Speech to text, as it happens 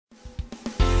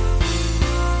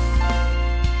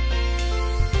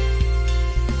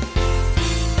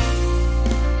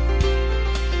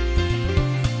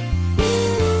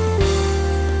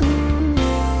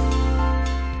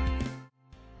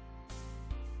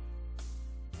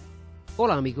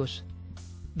Hola amigos,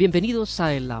 bienvenidos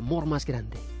a El Amor Más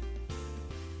Grande,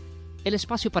 el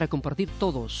espacio para compartir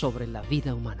todo sobre la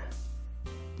vida humana.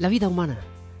 La vida humana,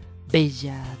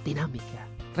 bella, dinámica,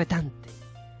 retante,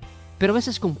 pero a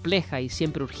veces compleja y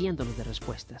siempre urgiéndonos de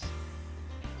respuestas.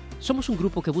 Somos un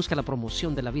grupo que busca la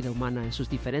promoción de la vida humana en sus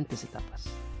diferentes etapas.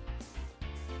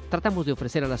 Tratamos de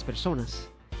ofrecer a las personas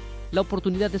la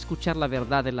oportunidad de escuchar la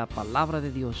verdad de la palabra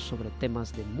de Dios sobre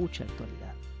temas de mucha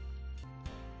actualidad.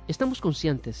 Estamos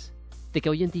conscientes de que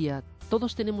hoy en día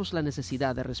todos tenemos la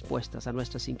necesidad de respuestas a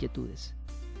nuestras inquietudes,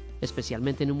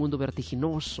 especialmente en un mundo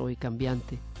vertiginoso y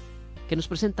cambiante que nos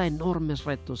presenta enormes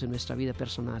retos en nuestra vida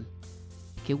personal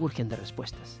que urgen de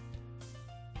respuestas.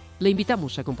 Le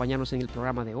invitamos a acompañarnos en el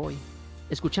programa de hoy,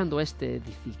 escuchando este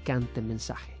edificante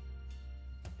mensaje.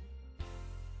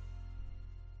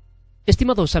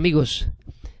 Estimados amigos,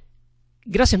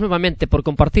 gracias nuevamente por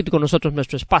compartir con nosotros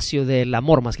nuestro espacio del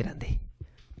amor más grande.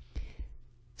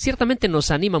 Ciertamente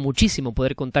nos anima muchísimo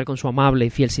poder contar con su amable y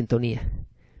fiel sintonía.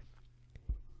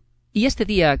 Y este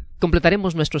día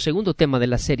completaremos nuestro segundo tema de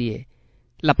la serie,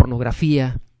 la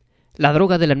pornografía, la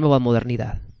droga de la nueva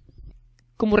modernidad.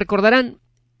 Como recordarán,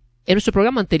 en nuestro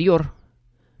programa anterior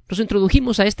nos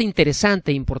introdujimos a este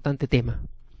interesante e importante tema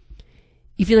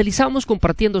y finalizamos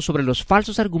compartiendo sobre los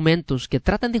falsos argumentos que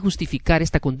tratan de justificar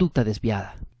esta conducta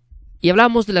desviada. Y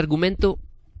hablamos de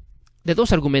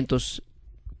dos argumentos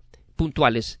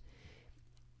puntuales.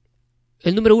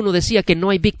 El número 1 decía que no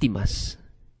hay víctimas,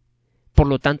 por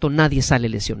lo tanto nadie sale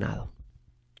lesionado.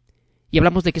 Y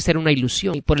hablamos de que esta era una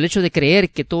ilusión, y por el hecho de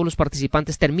creer que todos los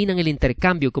participantes terminan el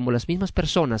intercambio como las mismas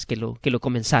personas que lo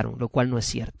comenzaron, lo cual no es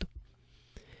cierto.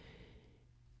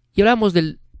 Y hablamos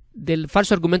del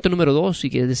falso argumento número 2, y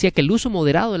que decía que el uso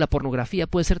moderado de la pornografía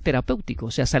puede ser terapéutico,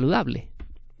 o sea, saludable,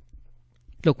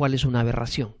 lo cual es una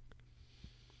aberración.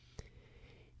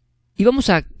 Y vamos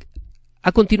a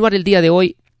continuar el día de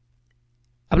hoy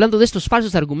hablando de estos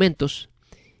falsos argumentos,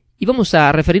 y vamos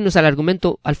a referirnos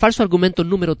al falso argumento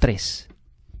número 3,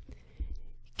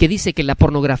 que dice que la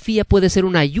pornografía puede ser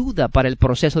una ayuda para el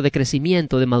proceso de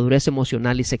crecimiento, de madurez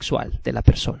emocional y sexual de la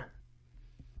persona.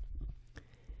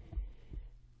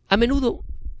 A menudo,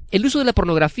 el uso de la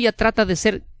pornografía trata de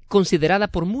ser considerada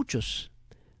por muchos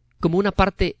como una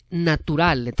parte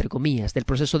natural, entre comillas, del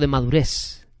proceso de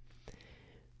madurez.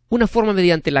 Una forma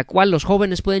mediante la cual los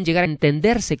jóvenes pueden llegar a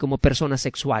entenderse como personas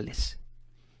sexuales.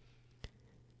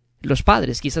 Los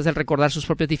padres, quizás al recordar sus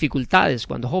propias dificultades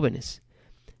cuando jóvenes,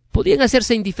 podían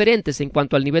hacerse indiferentes en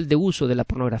cuanto al nivel de uso de la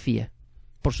pornografía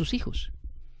por sus hijos.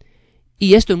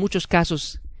 Y esto en muchos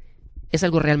casos es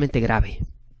algo realmente grave.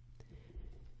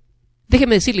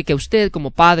 Déjeme decirle que usted,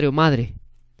 como padre o madre,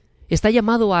 está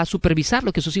llamado a supervisar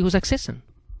lo que sus hijos accesan.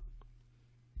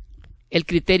 El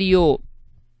criterio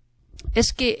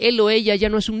es que él o ella ya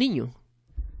no es un niño.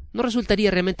 No resultaría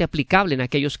realmente aplicable en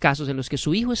aquellos casos en los que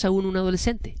su hijo es aún un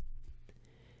adolescente.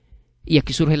 Y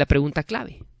aquí surge la pregunta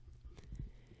clave.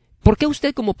 ¿Por qué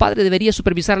usted como padre debería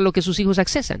supervisar lo que sus hijos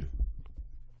accesan?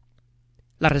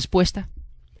 La respuesta: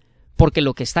 porque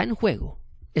lo que está en juego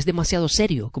es demasiado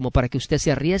serio como para que usted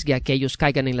se arriesgue a que ellos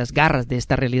caigan en las garras de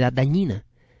esta realidad dañina,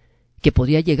 que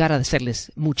podría llegar a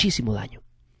hacerles muchísimo daño.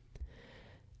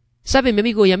 ¿Sabe, mi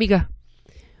amigo y amiga?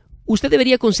 Usted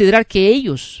debería considerar que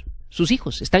ellos, sus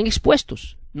hijos, están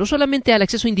expuestos no solamente al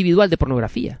acceso individual de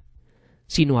pornografía,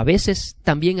 sino a veces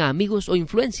también a amigos o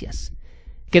influencias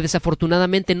que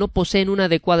desafortunadamente no poseen una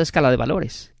adecuada escala de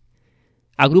valores,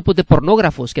 a grupos de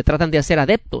pornógrafos que tratan de hacer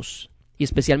adeptos y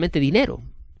especialmente dinero,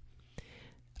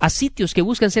 a sitios que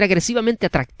buscan ser agresivamente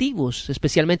atractivos,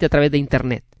 especialmente a través de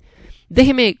Internet.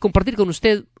 Déjeme compartir con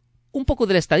usted un poco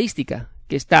de la estadística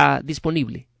que está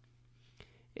disponible.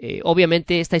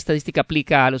 Obviamente esta estadística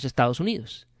aplica a los Estados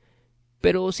Unidos,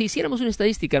 pero si hiciéramos una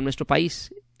estadística en nuestro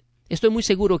país, estoy muy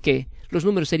seguro que los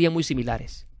números serían muy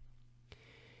similares.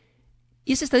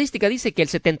 Y esa estadística dice que el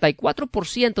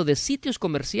 74% de sitios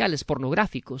comerciales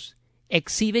pornográficos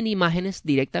exhiben imágenes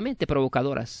directamente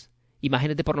provocadoras,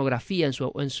 imágenes de pornografía en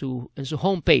su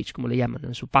homepage, como le llaman,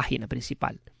 en su página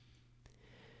principal.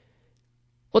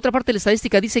 Otra parte de la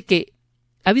estadística dice que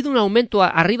ha habido un aumento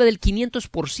arriba del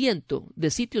 500% de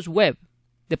sitios web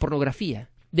de pornografía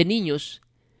de niños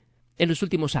en los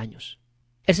últimos años.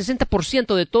 El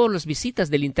 60% de todas las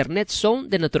visitas del Internet son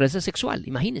de naturaleza sexual,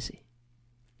 imagínense.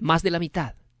 Más de la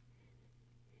mitad.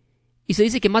 Y se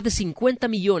dice que más de 50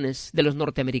 millones de los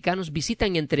norteamericanos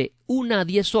visitan entre 1 a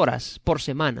 10 horas por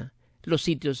semana los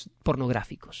sitios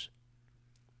pornográficos.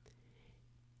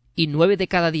 Y 9 de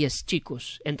cada 10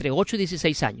 chicos entre 8 y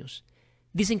 16 años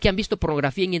dicen que han visto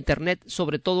pornografía en Internet,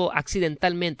 sobre todo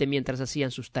accidentalmente mientras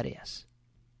hacían sus tareas.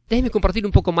 Déjeme compartir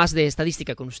un poco más de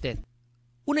estadística con usted.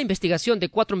 Una investigación de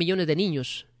 4 millones de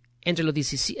niños entre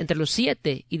los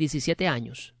 7 y 17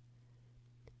 años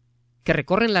que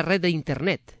recorren la red de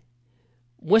Internet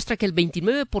muestra que el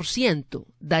 29%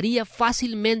 daría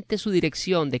fácilmente su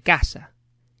dirección de casa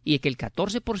y que el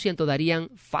 14% darían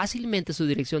fácilmente su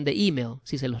dirección de email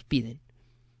si se los piden,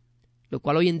 lo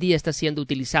cual hoy en día está siendo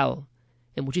utilizado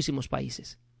en muchísimos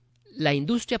países. La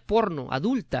industria porno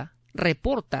adulta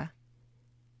reporta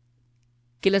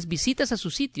que las visitas a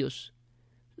sus sitios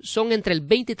son entre el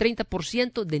 20 y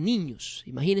 30% de niños.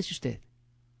 Imagínese usted.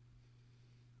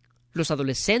 Los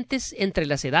adolescentes entre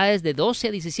las edades de 12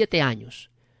 a 17 años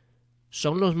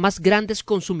son los más grandes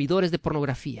consumidores de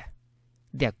pornografía,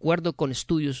 de acuerdo con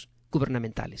estudios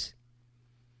gubernamentales.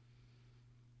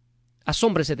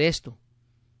 Asómbrese de esto.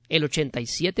 El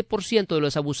 87% de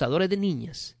los abusadores de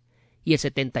niñas y el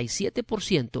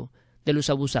 77% de los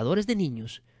abusadores de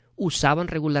niños usaban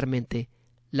regularmente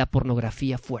la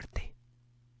pornografía fuerte.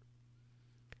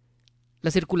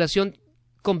 La circulación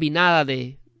combinada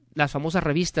de las famosas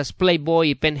revistas Playboy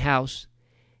y Penthouse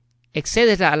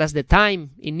excede a las de Time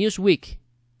y Newsweek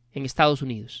en Estados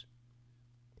Unidos.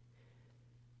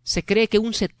 Se cree que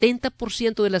un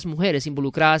 70% de las mujeres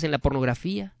involucradas en la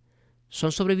pornografía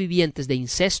son sobrevivientes de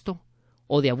incesto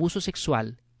o de abuso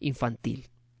sexual infantil.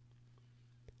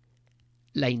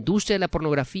 La industria de la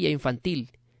pornografía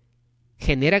infantil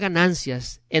genera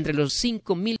ganancias entre los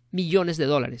 5,000 millones de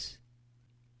dólares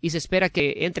y se espera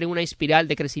que entre en una espiral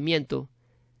de crecimiento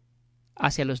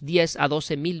hacia los 10 a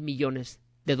 12 mil millones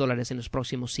de dólares en los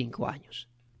próximos 5 años.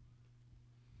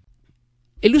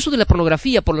 El uso de la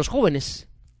pornografía por los jóvenes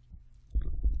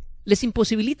les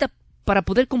imposibilita para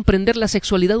poder comprender la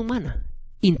sexualidad humana,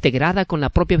 integrada con la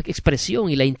propia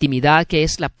expresión y la intimidad que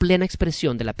es la plena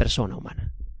expresión de la persona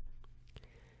humana.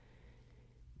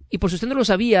 Y por si usted no lo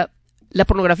sabía, la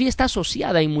pornografía está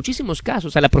asociada en muchísimos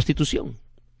casos a la prostitución,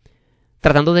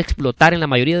 tratando de explotar en la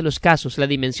mayoría de los casos la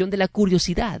dimensión de la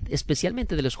curiosidad,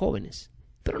 especialmente de los jóvenes,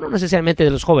 pero no necesariamente de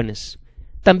los jóvenes,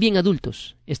 también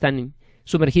adultos están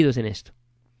sumergidos en esto.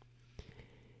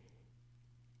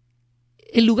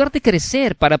 En lugar de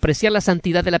crecer para apreciar la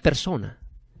santidad de la persona,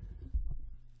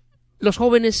 los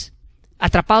jóvenes,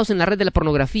 atrapados en la red de la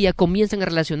pornografía, comienzan a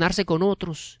relacionarse con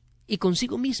otros y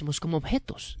consigo mismos como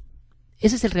objetos.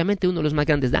 Ese es realmente uno de los más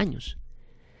grandes daños.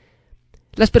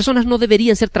 Las personas no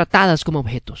deberían ser tratadas como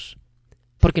objetos,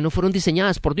 porque no fueron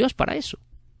diseñadas por Dios para eso.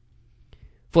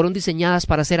 Fueron diseñadas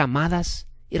para ser amadas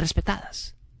y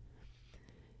respetadas.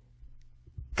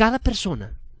 Cada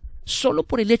persona, solo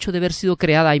por el hecho de haber sido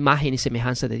creada a imagen y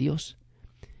semejanza de Dios,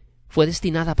 fue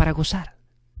destinada para gozar,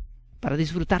 para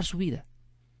disfrutar su vida.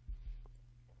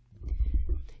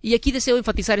 Y aquí deseo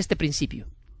enfatizar este principio.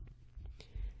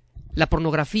 La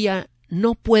pornografía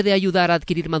no puede ayudar a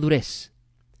adquirir madurez,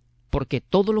 porque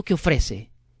todo lo que ofrece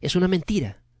es una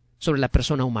mentira sobre la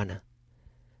persona humana.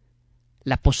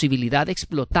 La posibilidad de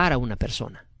explotar a una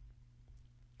persona.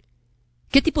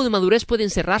 ¿Qué tipo de madurez puede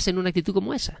encerrarse en una actitud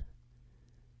como esa?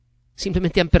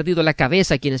 Simplemente han perdido la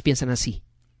cabeza quienes piensan así.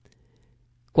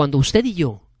 Cuando usted y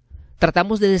yo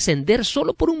tratamos de descender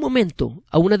solo por un momento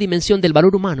a una dimensión del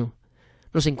valor humano,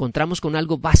 nos encontramos con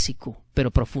algo básico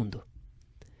pero profundo.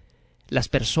 Las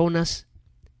personas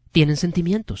tienen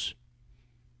sentimientos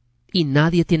y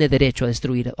nadie tiene derecho a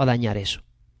destruir o a dañar eso.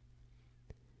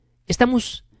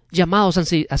 Estamos llamados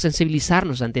a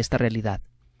sensibilizarnos ante esta realidad.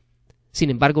 Sin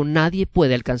embargo, nadie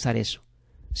puede alcanzar eso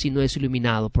si no es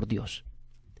iluminado por Dios.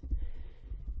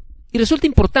 Y resulta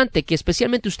importante que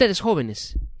especialmente ustedes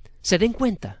jóvenes se den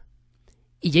cuenta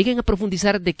y lleguen a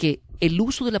profundizar de que el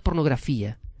uso de la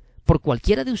pornografía por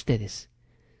cualquiera de ustedes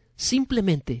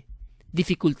simplemente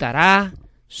dificultará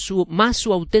más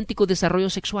su auténtico desarrollo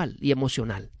sexual y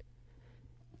emocional.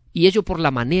 Y ello por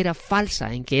la manera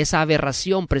falsa en que esa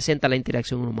aberración presenta la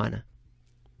interacción humana.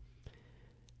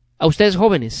 A ustedes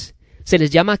jóvenes se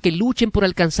les llama a que luchen por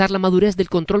alcanzar la madurez del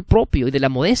control propio y de la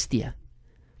modestia,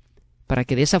 para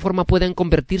que de esa forma puedan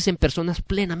convertirse en personas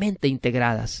plenamente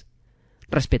integradas,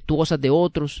 respetuosas de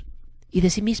otros y de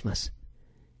sí mismas.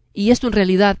 Y esto en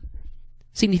realidad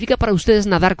significa para ustedes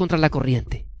nadar contra la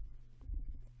corriente.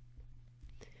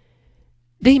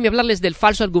 Déjenme hablarles del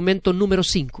falso argumento número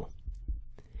 5,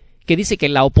 que dice que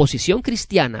la oposición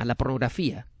cristiana a la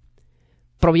pornografía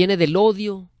proviene del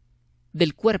odio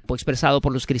del cuerpo expresado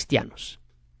por los cristianos.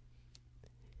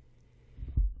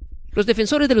 Los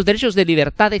defensores de los derechos de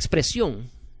libertad de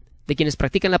expresión de quienes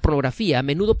practican la pornografía a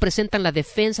menudo presentan la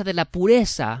defensa de la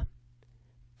pureza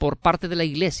por parte de la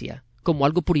Iglesia como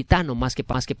algo puritano más que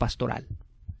pastoral.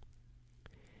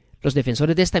 Los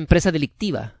defensores de esta empresa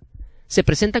delictiva se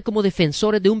presentan como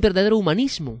defensores de un verdadero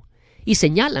humanismo y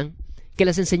señalan que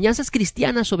las enseñanzas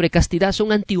cristianas sobre castidad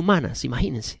son antihumanas.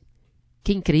 Imagínense.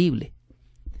 ¡Qué increíble!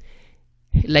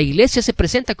 La Iglesia se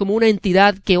presenta como una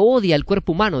entidad que odia el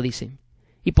cuerpo humano, dicen,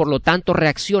 y por lo tanto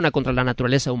reacciona contra la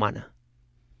naturaleza humana.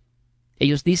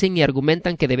 Ellos dicen y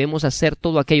argumentan que debemos hacer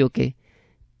todo aquello que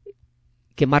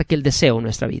marque el deseo en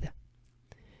nuestra vida.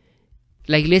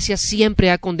 La Iglesia siempre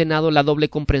ha condenado la doble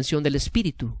comprensión del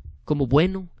espíritu como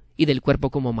bueno y del cuerpo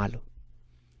como malo.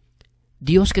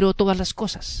 Dios creó todas las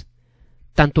cosas,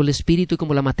 tanto el espíritu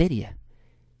como la materia.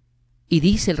 Y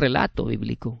dice el relato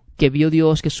bíblico que vio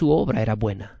Dios que su obra era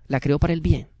buena, la creó para el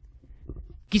bien.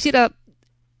 Quisiera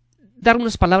dar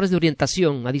unas palabras de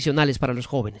orientación adicionales para los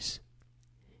jóvenes.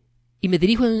 Y me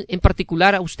dirijo en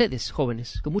particular a ustedes,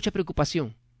 jóvenes, con mucha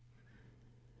preocupación.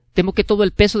 Temo que todo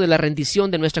el peso de la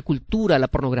rendición de nuestra cultura a la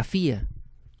pornografía,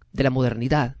 de la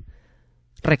modernidad,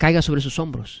 recaiga sobre sus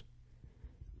hombros,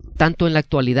 tanto en la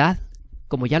actualidad,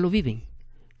 como ya lo viven,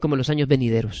 como en los años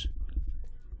venideros.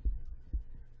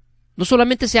 No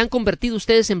solamente se han convertido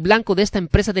ustedes en blanco de esta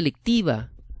empresa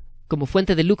delictiva como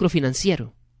fuente de lucro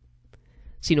financiero,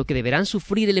 sino que deberán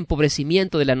sufrir el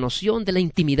empobrecimiento de la noción de la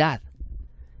intimidad,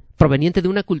 proveniente de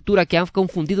una cultura que ha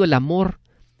confundido el amor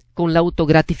con la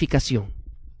autogratificación.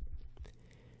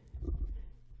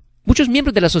 Muchos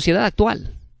miembros de la sociedad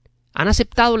actual han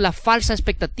aceptado la falsa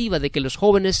expectativa de que los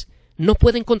jóvenes no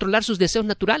pueden controlar sus deseos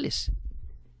naturales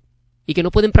y que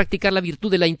no pueden practicar la virtud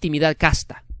de la intimidad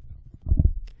casta.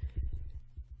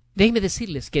 Déjenme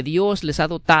decirles que Dios les ha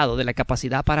dotado de la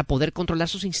capacidad para poder controlar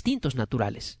sus instintos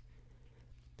naturales.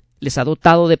 Les ha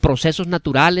dotado de procesos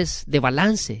naturales de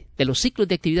balance de los ciclos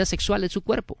de actividad sexual en su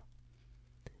cuerpo.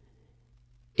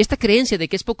 Esta creencia de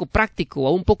que es poco práctico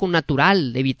o un poco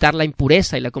natural evitar la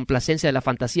impureza y la complacencia de la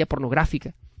fantasía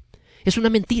pornográfica es una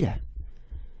mentira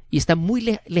y está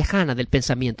muy lejana del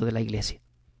pensamiento de la Iglesia.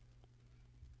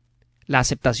 La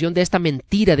aceptación de esta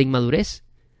mentira de inmadurez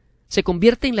se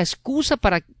convierte en la excusa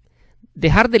para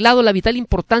dejar de lado la vital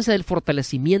importancia del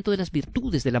fortalecimiento de las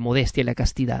virtudes de la modestia y la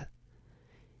castidad,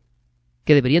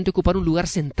 que deberían de ocupar un lugar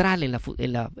central en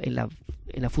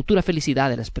la futura felicidad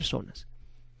de las personas.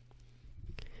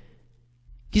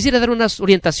 Quisiera dar una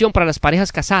orientación para las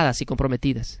parejas casadas y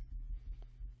comprometidas.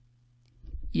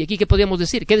 ¿Y aquí qué podríamos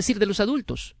decir? ¿Qué decir de los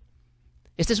adultos?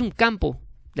 Este es un campo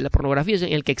de la pornografía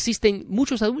en el que existen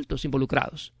muchos adultos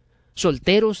involucrados,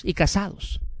 solteros y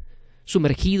casados,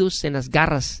 sumergidos en las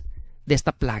garras de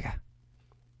esta plaga.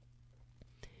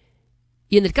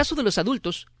 Y en el caso de los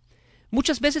adultos,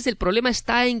 muchas veces el problema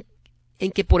está en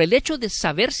que por el hecho de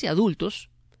saberse adultos,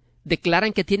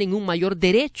 declaran que tienen un mayor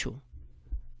derecho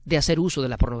de hacer uso de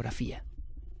la pornografía.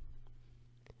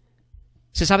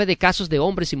 Se sabe de casos de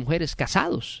hombres y mujeres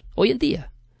casados hoy en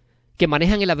día que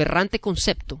manejan el aberrante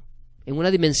concepto en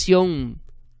una dimensión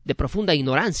de profunda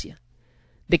ignorancia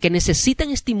de que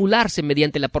necesitan estimularse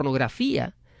mediante la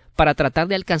pornografía para tratar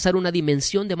de alcanzar una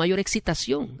dimensión de mayor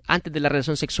excitación antes de la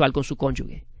relación sexual con su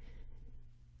cónyuge.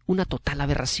 Una total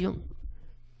aberración.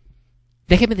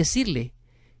 Déjeme decirle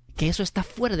que eso está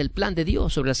fuera del plan de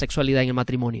Dios sobre la sexualidad en el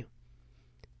matrimonio.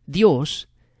 Dios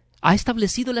ha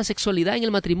establecido la sexualidad en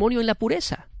el matrimonio en la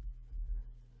pureza.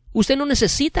 Usted no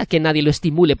necesita que nadie lo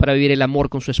estimule para vivir el amor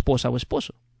con su esposa o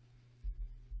esposo.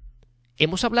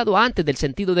 Hemos hablado antes del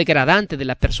sentido degradante de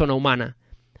la persona humana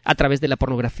a través de la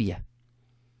pornografía.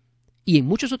 Y en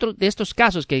muchos otros de estos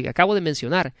casos que acabo de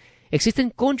mencionar, existen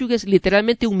cónyuges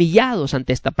literalmente humillados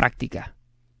ante esta práctica.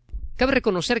 Cabe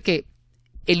reconocer que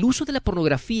el uso de la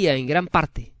pornografía en gran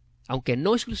parte, aunque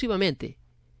no exclusivamente,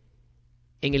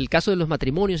 en el caso de los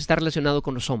matrimonios está relacionado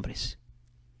con los hombres.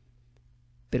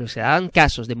 Pero se dan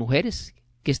casos de mujeres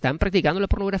que están practicando la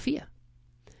pornografía.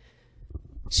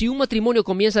 Si un matrimonio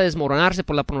comienza a desmoronarse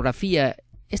por la pornografía,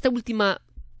 esta última,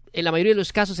 en la mayoría de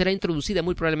los casos, será introducida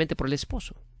muy probablemente por el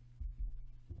esposo.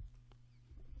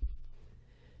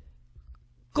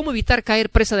 ¿Cómo evitar caer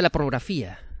presa de la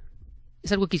pornografía?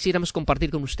 Es algo que quisiéramos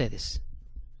compartir con ustedes,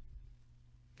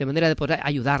 de manera de poder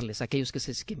ayudarles a aquellos que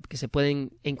se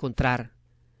pueden encontrar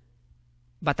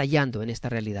batallando en esta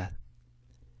realidad.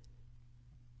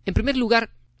 En primer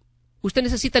lugar, usted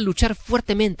necesita luchar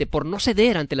fuertemente por no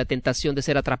ceder ante la tentación de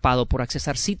ser atrapado por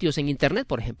accesar sitios en Internet,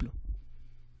 por ejemplo,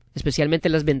 especialmente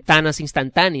las ventanas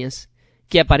instantáneas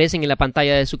que aparecen en la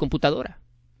pantalla de su computadora.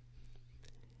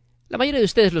 La mayoría de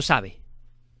ustedes lo sabe.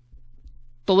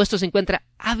 Todo esto se encuentra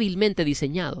hábilmente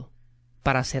diseñado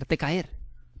para hacerte caer.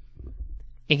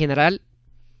 En general,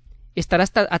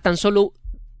 estarás a tan solo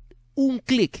un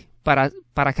clic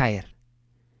para caer.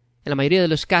 En la mayoría de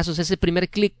los casos, ese primer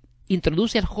clic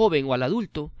introduce al joven o al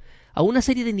adulto a una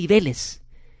serie de niveles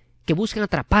que buscan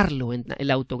atraparlo en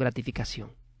la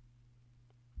autogratificación.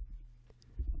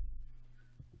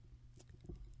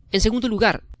 En segundo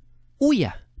lugar,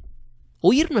 huya.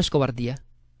 Huir no es cobardía,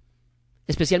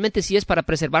 especialmente si es para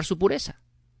preservar su pureza.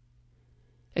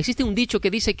 Existe un dicho que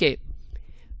dice que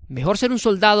mejor ser un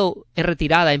soldado en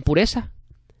retirada en pureza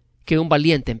que un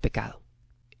valiente en pecado.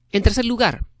 En tercer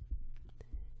lugar,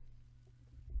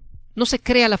 no se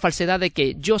crea la falsedad de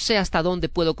que yo sé hasta dónde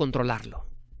puedo controlarlo.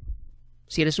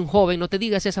 Si eres un joven, no te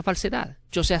digas esa falsedad.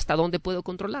 Yo sé hasta dónde puedo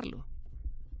controlarlo.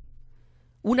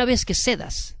 Una vez que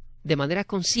cedas de manera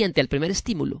consciente al primer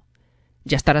estímulo,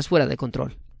 ya estarás fuera de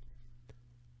control.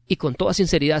 Y con toda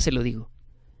sinceridad se lo digo,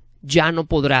 ya no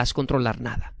podrás controlar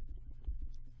nada.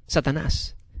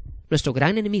 Satanás, nuestro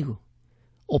gran enemigo,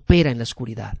 opera en la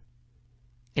oscuridad,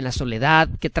 en la soledad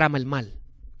que trama el mal.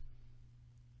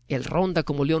 Él ronda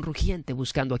como león rugiente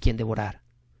buscando a quien devorar.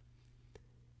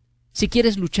 Si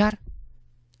quieres luchar,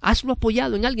 hazlo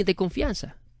apoyado en alguien de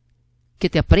confianza, que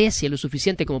te aprecie lo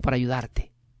suficiente como para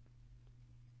ayudarte.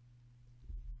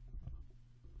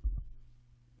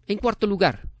 En cuarto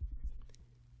lugar,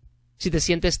 si te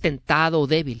sientes tentado o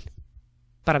débil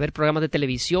para ver programas de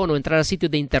televisión o entrar a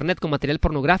sitios de internet con material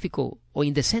pornográfico o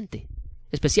indecente,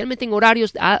 especialmente en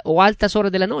horarios o altas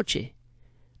horas de la noche,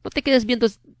 no te quedes viendo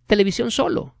televisión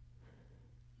solo.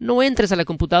 No entres a la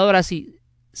computadora si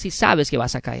sabes que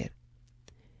vas a caer.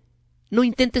 No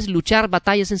intentes luchar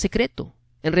batallas en secreto.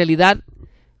 En realidad,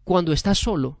 cuando estás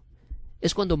solo,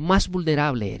 es cuando más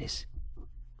vulnerable eres.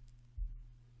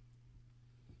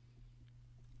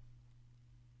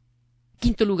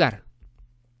 Quinto lugar,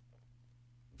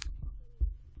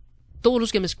 todos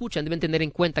los que me escuchan deben tener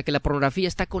en cuenta que la pornografía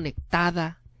está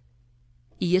conectada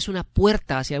y es una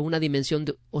puerta hacia una dimensión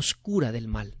oscura del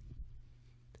mal.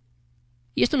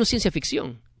 Y esto no es ciencia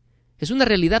ficción, es una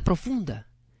realidad profunda.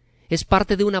 Es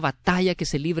parte de una batalla que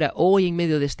se libra hoy en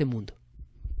medio de este mundo.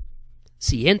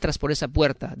 Si entras por esa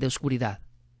puerta de oscuridad,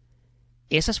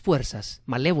 esas fuerzas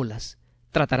malévolas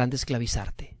tratarán de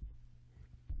esclavizarte.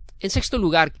 En sexto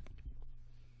lugar,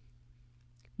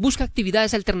 busca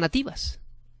actividades alternativas.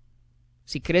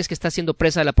 Si crees que estás siendo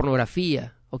presa de la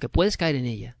pornografía o que puedes caer en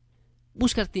ella,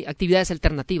 busca actividades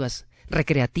alternativas,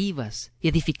 recreativas y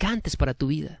edificantes para tu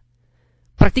vida.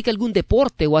 Practica algún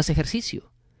deporte o haz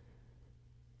ejercicio.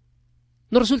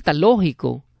 No resulta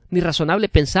lógico ni razonable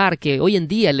pensar que hoy en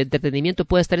día el entretenimiento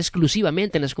puede estar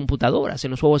exclusivamente en las computadoras,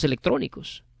 en los juegos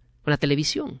electrónicos, en la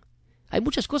televisión. Hay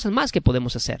muchas cosas más que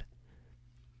podemos hacer.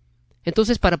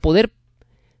 Entonces, para poder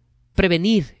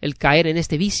prevenir el caer en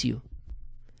este vicio,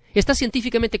 está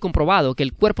científicamente comprobado que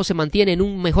el cuerpo se mantiene en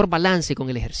un mejor balance con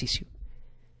el ejercicio.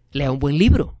 Lea un buen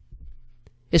libro,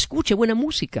 escuche buena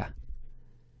música,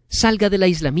 salga del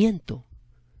aislamiento,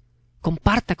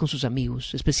 comparta con sus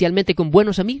amigos, especialmente con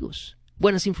buenos amigos,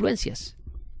 buenas influencias.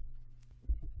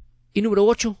 Y número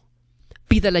 8,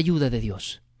 pida la ayuda de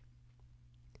Dios.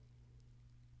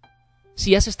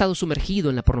 Si has estado sumergido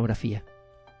en la pornografía,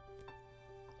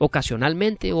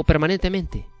 ocasionalmente o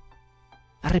permanentemente,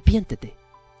 arrepiéntete,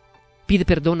 pide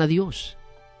perdón a Dios,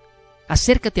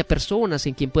 acércate a personas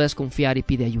en quien puedas confiar y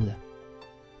pide ayuda.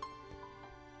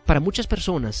 Para muchas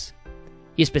personas,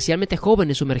 y especialmente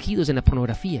jóvenes sumergidos en la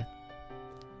pornografía,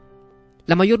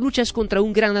 la mayor lucha es contra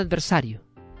un gran adversario,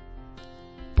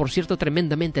 por cierto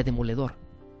tremendamente demoledor.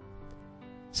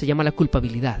 Se llama la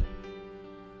culpabilidad.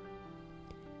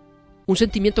 Un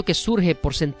sentimiento que surge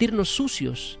por sentirnos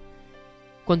sucios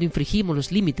cuando infringimos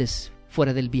los límites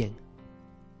fuera del bien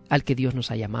al que Dios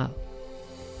nos ha llamado.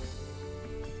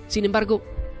 Sin embargo,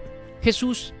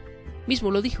 Jesús mismo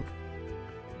lo dijo: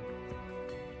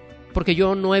 porque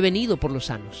yo no he venido por los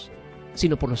sanos,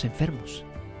 sino por los enfermos.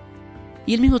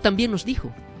 Y él mismo también nos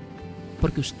dijo: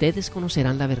 porque ustedes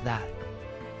conocerán la verdad,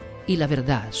 y la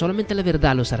verdad, solamente la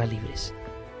verdad los hará libres.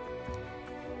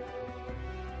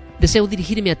 Deseo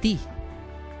dirigirme a ti,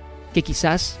 que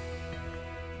quizás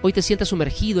hoy te sientas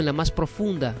sumergido en la más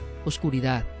profunda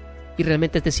oscuridad y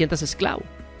realmente te sientas esclavo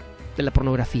de la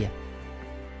pornografía.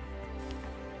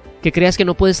 Que creas que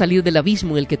no puedes salir del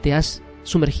abismo en el que te has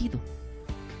sumergido.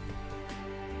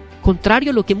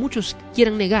 Contrario a lo que muchos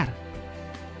quieran negar,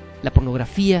 la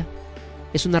pornografía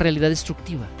es una realidad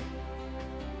destructiva,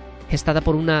 gestada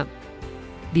por una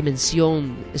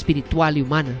dimensión espiritual y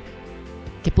humana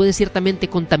que puede ciertamente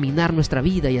contaminar nuestra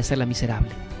vida y hacerla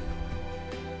miserable.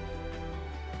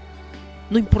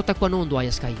 No importa cuán hondo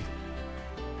hayas caído,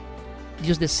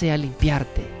 Dios desea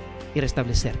limpiarte y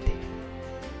restablecerte.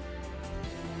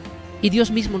 Y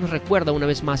Dios mismo nos recuerda una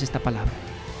vez más esta palabra: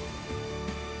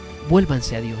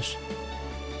 vuélvanse a Dios,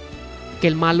 que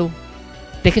el malo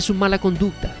deje su mala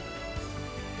conducta,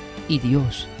 y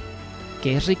Dios,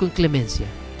 que es rico en clemencia,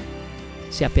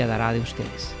 se apiadará de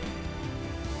ustedes.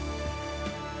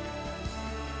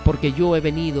 porque yo he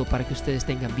venido para que ustedes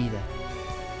tengan vida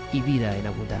y vida en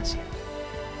abundancia.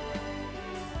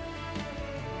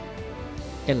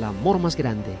 El amor más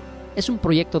grande es un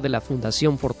proyecto de la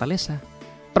Fundación Fortaleza,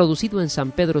 producido en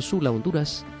San Pedro Sula,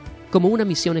 Honduras, como una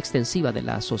misión extensiva de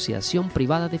la Asociación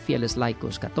Privada de Fieles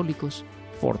Laicos Católicos,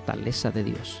 Fortaleza de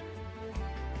Dios.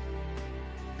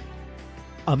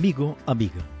 Amigo,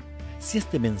 amiga, si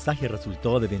este mensaje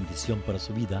resultó de bendición para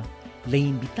su vida, le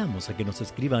invitamos a que nos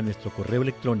escriba a nuestro correo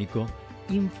electrónico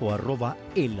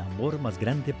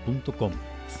info@elamormasgrande.com.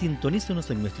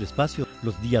 Sintonícenos en nuestro espacio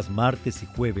los días martes y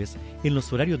jueves en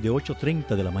los horarios de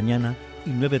 8:30 de la mañana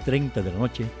y 9:30 de la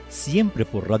noche, siempre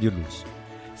por Radio Luz.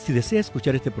 Si desea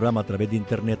escuchar este programa a través de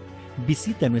internet,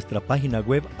 visita nuestra página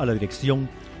web a la dirección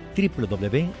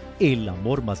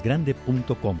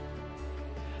www.elamormasgrande.com.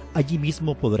 Allí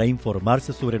mismo podrá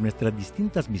informarse sobre nuestras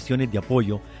distintas misiones de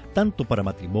apoyo, tanto para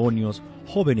matrimonios,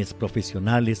 jóvenes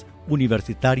profesionales,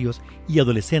 universitarios y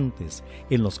adolescentes,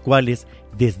 en los cuales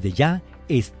desde ya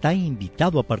está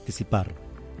invitado a participar.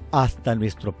 Hasta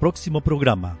nuestro próximo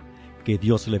programa. Que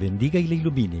Dios le bendiga y le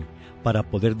ilumine para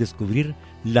poder descubrir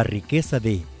la riqueza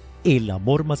de el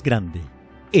amor más grande,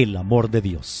 el amor de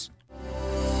Dios.